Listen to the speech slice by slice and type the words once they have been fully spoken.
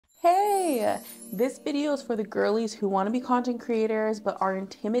area. This video is for the girlies who want to be content creators but are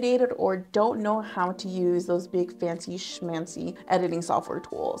intimidated or don't know how to use those big fancy schmancy editing software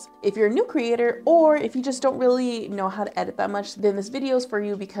tools. If you're a new creator or if you just don't really know how to edit that much, then this video is for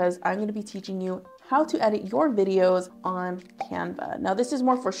you because I'm going to be teaching you how to edit your videos on Canva. Now this is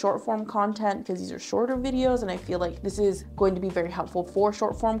more for short form content because these are shorter videos and I feel like this is going to be very helpful for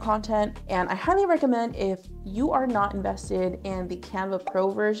short form content. And I highly recommend, if you are not invested in the Canva Pro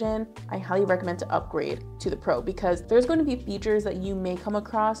version, I highly recommend to upgrade to the Pro because there's going to be features that you may come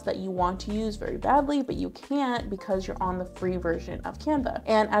across that you want to use very badly, but you can't because you're on the free version of Canva.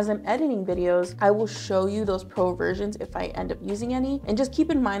 And as I'm editing videos, I will show you those Pro versions if I end up using any. And just keep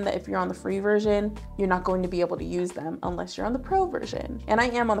in mind that if you're on the free version, you're not going to be able to use them unless you're on the Pro version. And I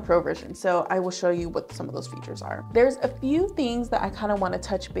am on the Pro version, so I will show you what some of those features are. There's a few things that I kind of want to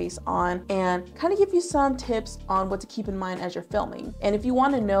touch base on and kind of give you some tips on what to keep in mind as you're filming. And if you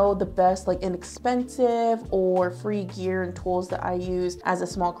want to know the best like inexpensive or free gear and tools that I use as a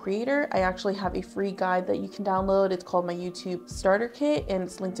small creator, I actually have a free guide that you can download. It's called my YouTube Starter Kit and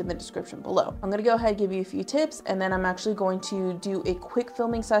it's linked in the description below. I'm going to go ahead and give you a few tips and then I'm actually going to do a quick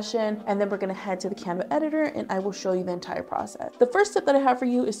filming session and then we're going to head to the Canva editor and I will show you the entire process. The first tip that I have for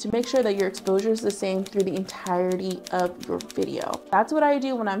you is to make sure that your exposure is the same through the entirety of your video. That's what I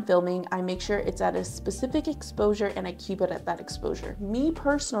do when I'm filming. I make sure it's at a specific exposure and I keep it at that exposure. Me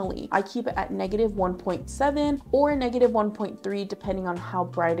personally, I keep it at -1.7 or -1.3 depending on how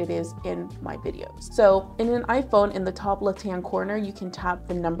bright it is in my videos. So in an iPhone, in the top left hand corner, you can tap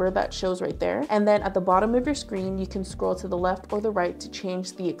the number that shows right there, and then at the bottom of your screen you can scroll to the left or the right to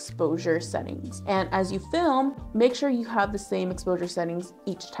change the exposure settings. And as you film, make sure you have the same exposure settings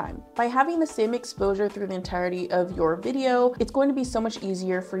each time. By having the same exposure through the entirety of your video, it's going to be so much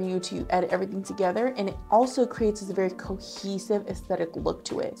easier for you to edit everything together, and it also creates this very cohesive aesthetic look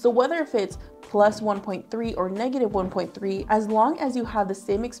to it. So whether if it's +1.3 or -1.3, as long as you have the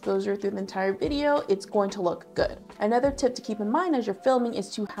same exposure through the entire video, it's going to look good. Another tip to keep in mind as you're filming is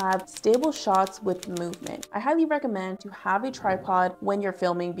to have stable shots with movement. I highly recommend to have a tripod when you're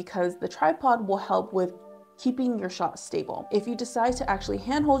filming because the tripod will help with keeping your shot stable. If you decide to actually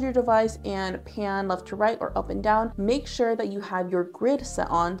handhold your device and pan left to right or up and down, make sure that you have your grid set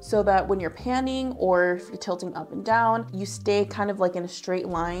on so that when you're panning or if you're tilting up and down, you stay kind of like in a straight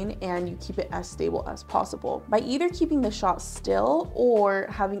line and you keep it as stable as possible. By either keeping the shot still or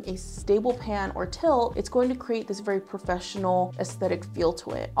having a stable pan or tilt, it's going to create this very professional aesthetic feel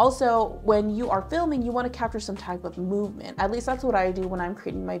to it. Also, when you are filming, you want to capture some type of movement. At least that's what I do when I'm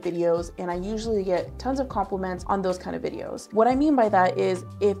creating my videos, and I usually get tons of compliments on those kind of videos. What I mean by that is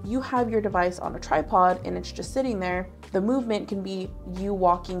if you have your device on a tripod and it's just sitting there, the movement can be you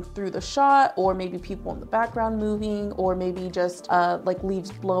walking through the shot, or maybe people in the background moving, or maybe just like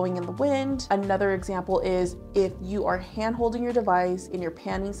leaves blowing in the wind. Another example is if you are hand holding your device and you're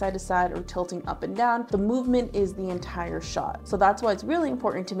panning side to side or tilting up and down, the movement is the entire shot. So that's why it's really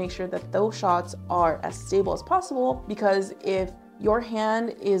important to make sure that those shots are as stable as possible, because if your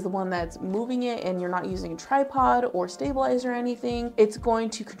hand is the one that's moving it and you're not using a tripod or stabilizer or anything, it's going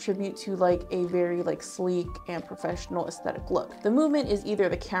to contribute to like a very like sleek and professional aesthetic look. The movement is either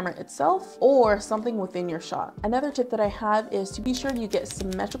the camera itself or something within your shot. Another tip that I have is to be sure you get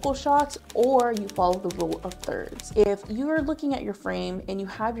symmetrical shots or you follow the rule of thirds. If you are looking at your frame and you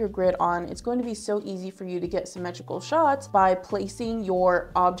have your grid on, it's going to be so easy for you to get symmetrical shots by placing your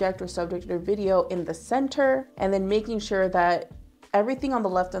object or subject of your video in the center and then making sure that everything on the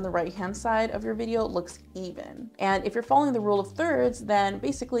left and the right hand side of your video looks even. And if you're following the rule of thirds, then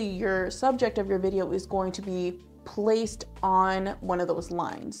basically your subject of your video is going to be placed on one of those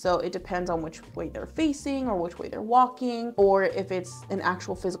lines. So it depends on which way they're facing or which way they're walking, or if it's an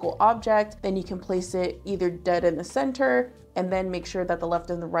actual physical object, then you can place it either dead in the center and then make sure that the left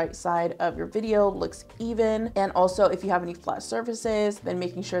and the right side of your video looks even. And also if you have any flat surfaces, then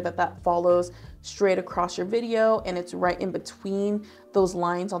making sure that that follows straight across your video and it's right in between those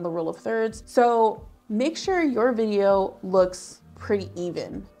lines on the rule of thirds. So make sure your video looks pretty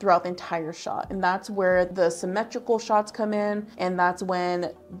even throughout the entire shot. And that's where the symmetrical shots come in, and that's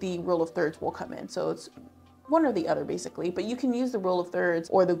when the rule of thirds will come in. So it's one or the other basically, but you can use the rule of thirds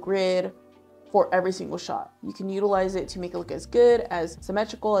or the grid for every single shot. You can utilize it to make it look as good, as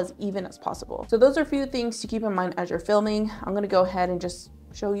symmetrical, as even as possible. So those are a few things to keep in mind as you're filming. I'm gonna go ahead and just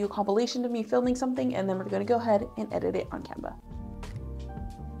show you a compilation of me filming something, and then we're gonna go ahead and edit it on Canva.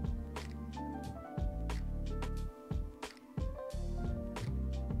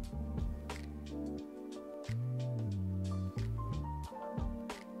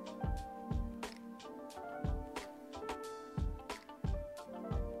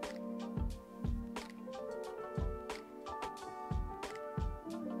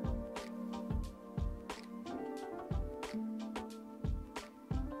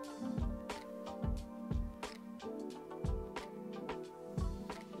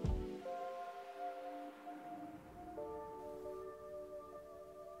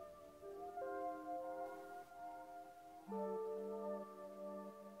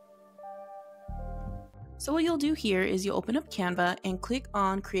 So what you'll do here is you'll open up Canva and click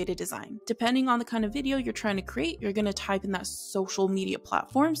on create a design. Depending on the kind of video you're trying to create, you're going to type in that social media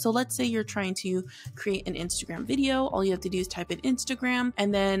platform. So let's say you're trying to create an Instagram video. All you have to do is type in Instagram,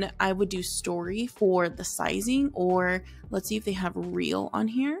 and then I would do story for the sizing, or let's see if they have reel on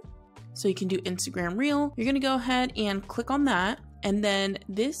here. So you can do Instagram reel. You're going to go ahead and click on that. And then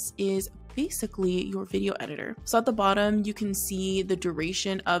this is basically your video editor. So at the bottom, you can see the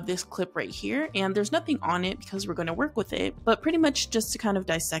duration of this clip right here, and there's nothing on it because we're going to work with it, but pretty much just to kind of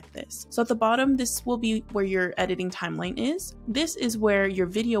dissect this. So at the bottom, this will be where your editing timeline is. This is where your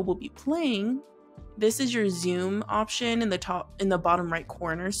video will be playing. This is your zoom option in the bottom right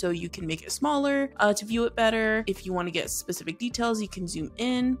corner, so you can make it smaller to view it better. If you want to get specific details, you can zoom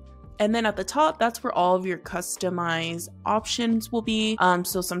in. And then at the top, that's where all of your customized options will be.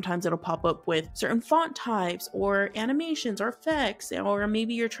 So sometimes it'll pop up with certain font types or animations or effects, or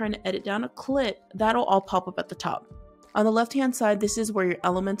maybe you're trying to edit down a clip. That'll all pop up at the top. On the left-hand side, this is where your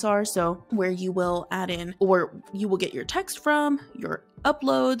elements are. So where you will add in, or you will get your text from, your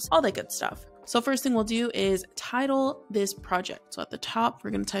uploads, all that good stuff. So first thing we'll do is title this project. So at the top,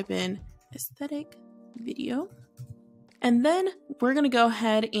 we're going to type in aesthetic video. And then we're going to go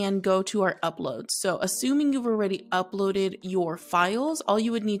ahead and go to our uploads. So assuming you've already uploaded your files, all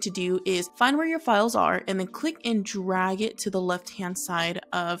you would need to do is find where your files are and then click and drag it to the left-hand side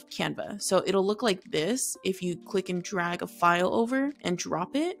of Canva. So it'll look like this. If you click and drag a file over and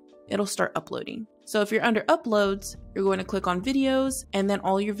drop it, it'll start uploading. So if you're under uploads, you're going to click on videos, and then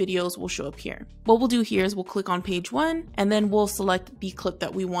all your videos will show up here. What we'll do here is we'll click on page 1, and then we'll select the clip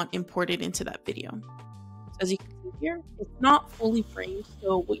that we want imported into that video. So as you can see here, it's not fully framed.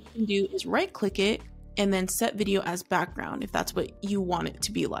 So what you can do is right click it and then set video as background if that's what you want it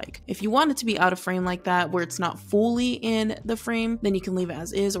to be like. If you want it to be out of frame like that, where it's not fully in the frame, then you can leave it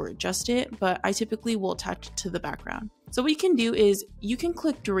as is or adjust it, but I typically will attach it to the background. So what you can do is you can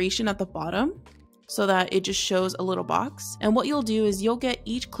click duration at the bottom so that it just shows a little box. And what you'll do is you'll get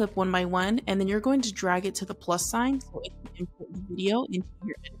each clip one by one, and then you're going to drag it to the plus sign so it can import the video into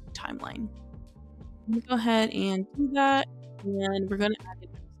your editing timeline. I'm gonna go ahead and do that, and we're gonna add it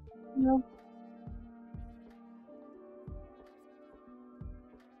to the video.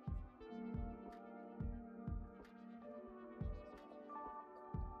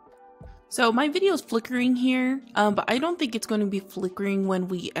 So my video is flickering here, but I don't think it's going to be flickering when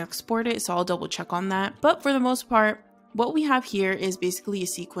we export it, so I'll double check on that. But for the most part, what we have here is basically a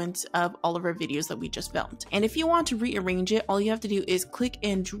sequence of all of our videos that we just filmed. And if you want to rearrange it, all you have to do is click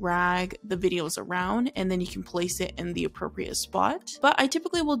and drag the videos around, and then you can place it in the appropriate spot. But I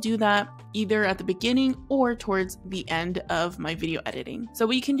typically will do that either at the beginning or towards the end of my video editing. So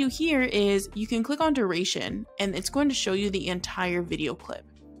what you can do here is you can click on duration, and it's going to show you the entire video clip.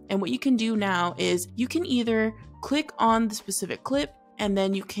 And what you can do now is you can either click on the specific clip and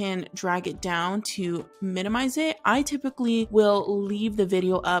then you can drag it down to minimize it. I typically will leave the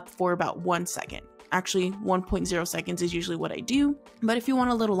video up for about 1 second. Actually, 1.0 seconds is usually what I do. But if you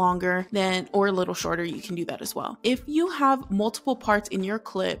want a little longer or a little shorter, you can do that as well. If you have multiple parts in your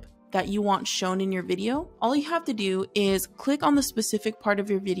clip that you want shown in your video, all you have to do is click on the specific part of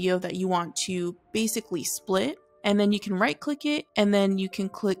your video that you want to basically split. And then you can right click it, and then you can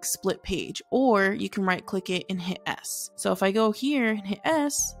click split page, or you can right click it and hit S. So if I go here and hit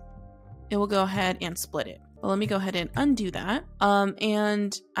S, it will go ahead and split it. Well, let me go ahead and undo that.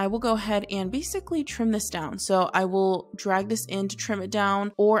 And I will go ahead and basically trim this down. So I will drag this in to trim it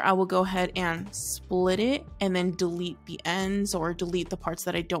down, or I will go ahead and split it and then delete the ends or delete the parts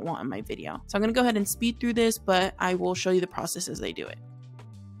that I don't want in my video. So I'm gonna go ahead and speed through this, but I will show you the process as I do it.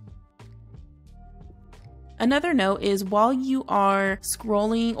 Another note is while you are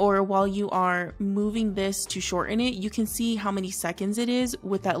scrolling or while you are moving this to shorten it, you can see how many seconds it is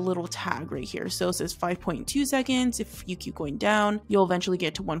with that little tag right here. So it says 5.2 seconds. If you keep going down, you'll eventually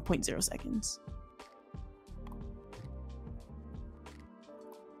get to 1.0 seconds.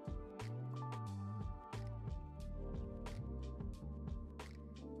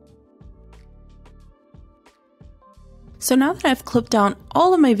 So now that I've clipped down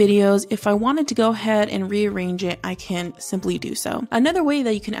all of my videos, if I wanted to go ahead and rearrange it, I can simply do so. Another way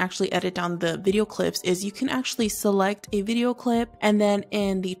that you can actually edit down the video clips is you can actually select a video clip, and then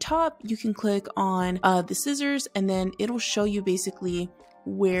in the top, you can click on the scissors, and then it'll show you basically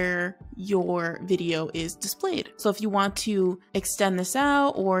where your video is displayed. So if you want to extend this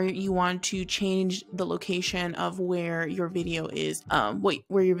out, or you want to change the location of where your video is,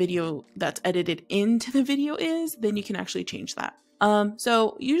 where your video that's edited into the video is, then you can actually change that.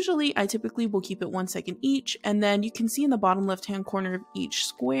 So usually I typically will keep it 1 second each, and then you can see in the bottom left hand corner of each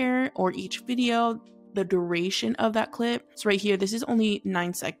square or each video, the duration of that clip. So right here, this is only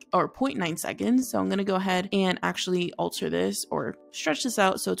 0.9 seconds. So I'm going to go ahead and actually alter this or stretch this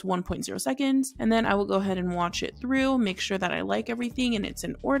out so it's 1.0 seconds. And then I will go ahead and watch it through, make sure that I like everything and it's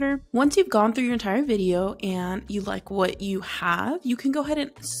in order. Once you've gone through your entire video and you like what you have, you can go ahead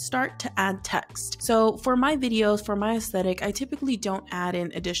and start to add text. So for my videos, for my aesthetic, I typically don't add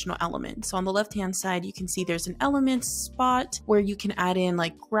in additional elements. So on the left-hand side, you can see there's an elements spot where you can add in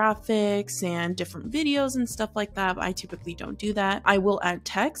like graphics and different videos and stuff like that. But I typically don't do that. I will add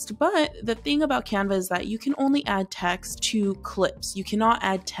text, but the thing about Canva is that you can only add text to clips. You cannot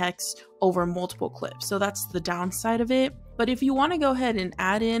add text over multiple clips. So that's the downside of it. But if you want to go ahead and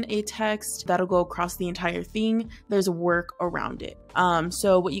add in a text that'll go across the entire thing, there's a work around it.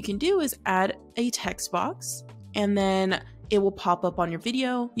 So what you can do is add a text box, and then it will pop up on your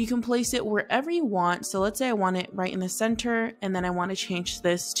video. You can place it wherever you want. So let's say I want it right in the center, and then I want to change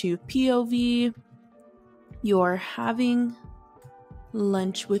this to POV, you're having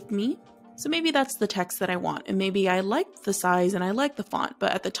lunch with me. So maybe that's the text that I want, and maybe I like the size and I like the font,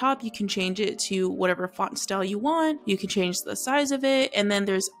 but at the top you can change it to whatever font style you want. You can change the size of it, and then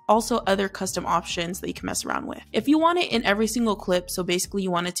there's also other custom options that you can mess around with. If you want it in every single clip, so basically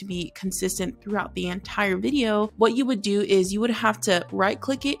you want it to be consistent throughout the entire video, what you would do is you would have to right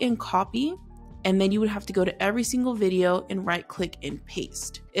click it and copy, and then you would have to go to every single video and right click and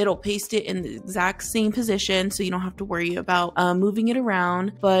paste. It'll paste it in the exact same position, so you don't have to worry about moving it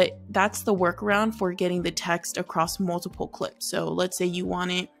around, but that's the workaround for getting the text across multiple clips. So let's say you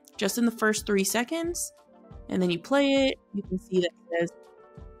want it just in the first 3 seconds, and then you play it, you can see that it says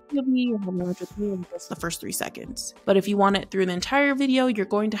that's the first 3 seconds. But if you want it through the entire video, you're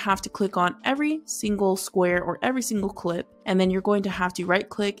going to have to click on every single square or every single clip, and then you're going to have to right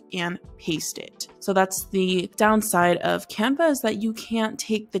click and paste it. So that's the downside of Canva, is that you can't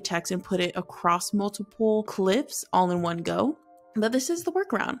take the text and put it across multiple clips all in one go. But this is the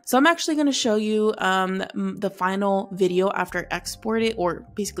workaround. So I'm actually going to show you the final video after I export it, or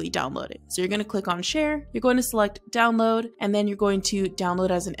basically download it. So you're going to click on share, you're going to select download, and then you're going to download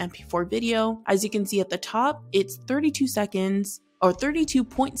as an MP4 video. As you can see at the top, it's 32 seconds or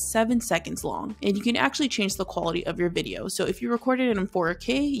 32.7 seconds long, and you can actually change the quality of your video. So if you recorded it in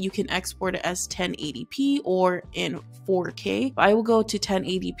 4K, you can export it as 1080p or in 4K. I will go to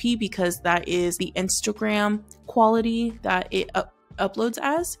 1080p because that is the Instagram quality that it uploads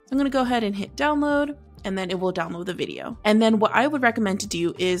as. I'm gonna go ahead and hit download, and then it will download the video. And then what I would recommend to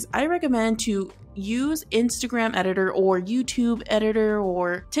do is I recommend to use Instagram editor or YouTube editor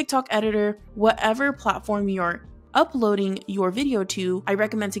or TikTok editor, whatever platform you're uploading your video to. I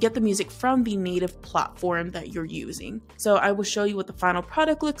recommend to get the music from the native platform that you're using. So I will show you what the final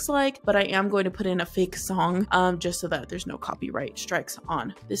product looks like, but I am going to put in a fake song just so that there's no copyright strikes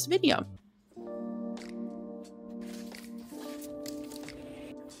on this video.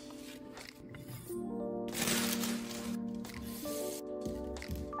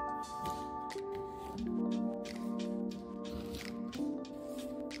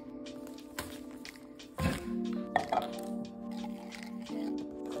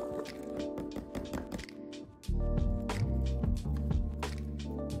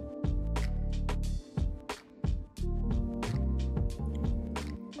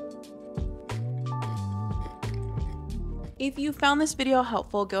 If you found this video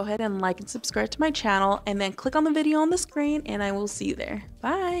helpful, go ahead and like and subscribe to my channel, and then click on the video on the screen, and I will see you there.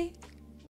 Bye!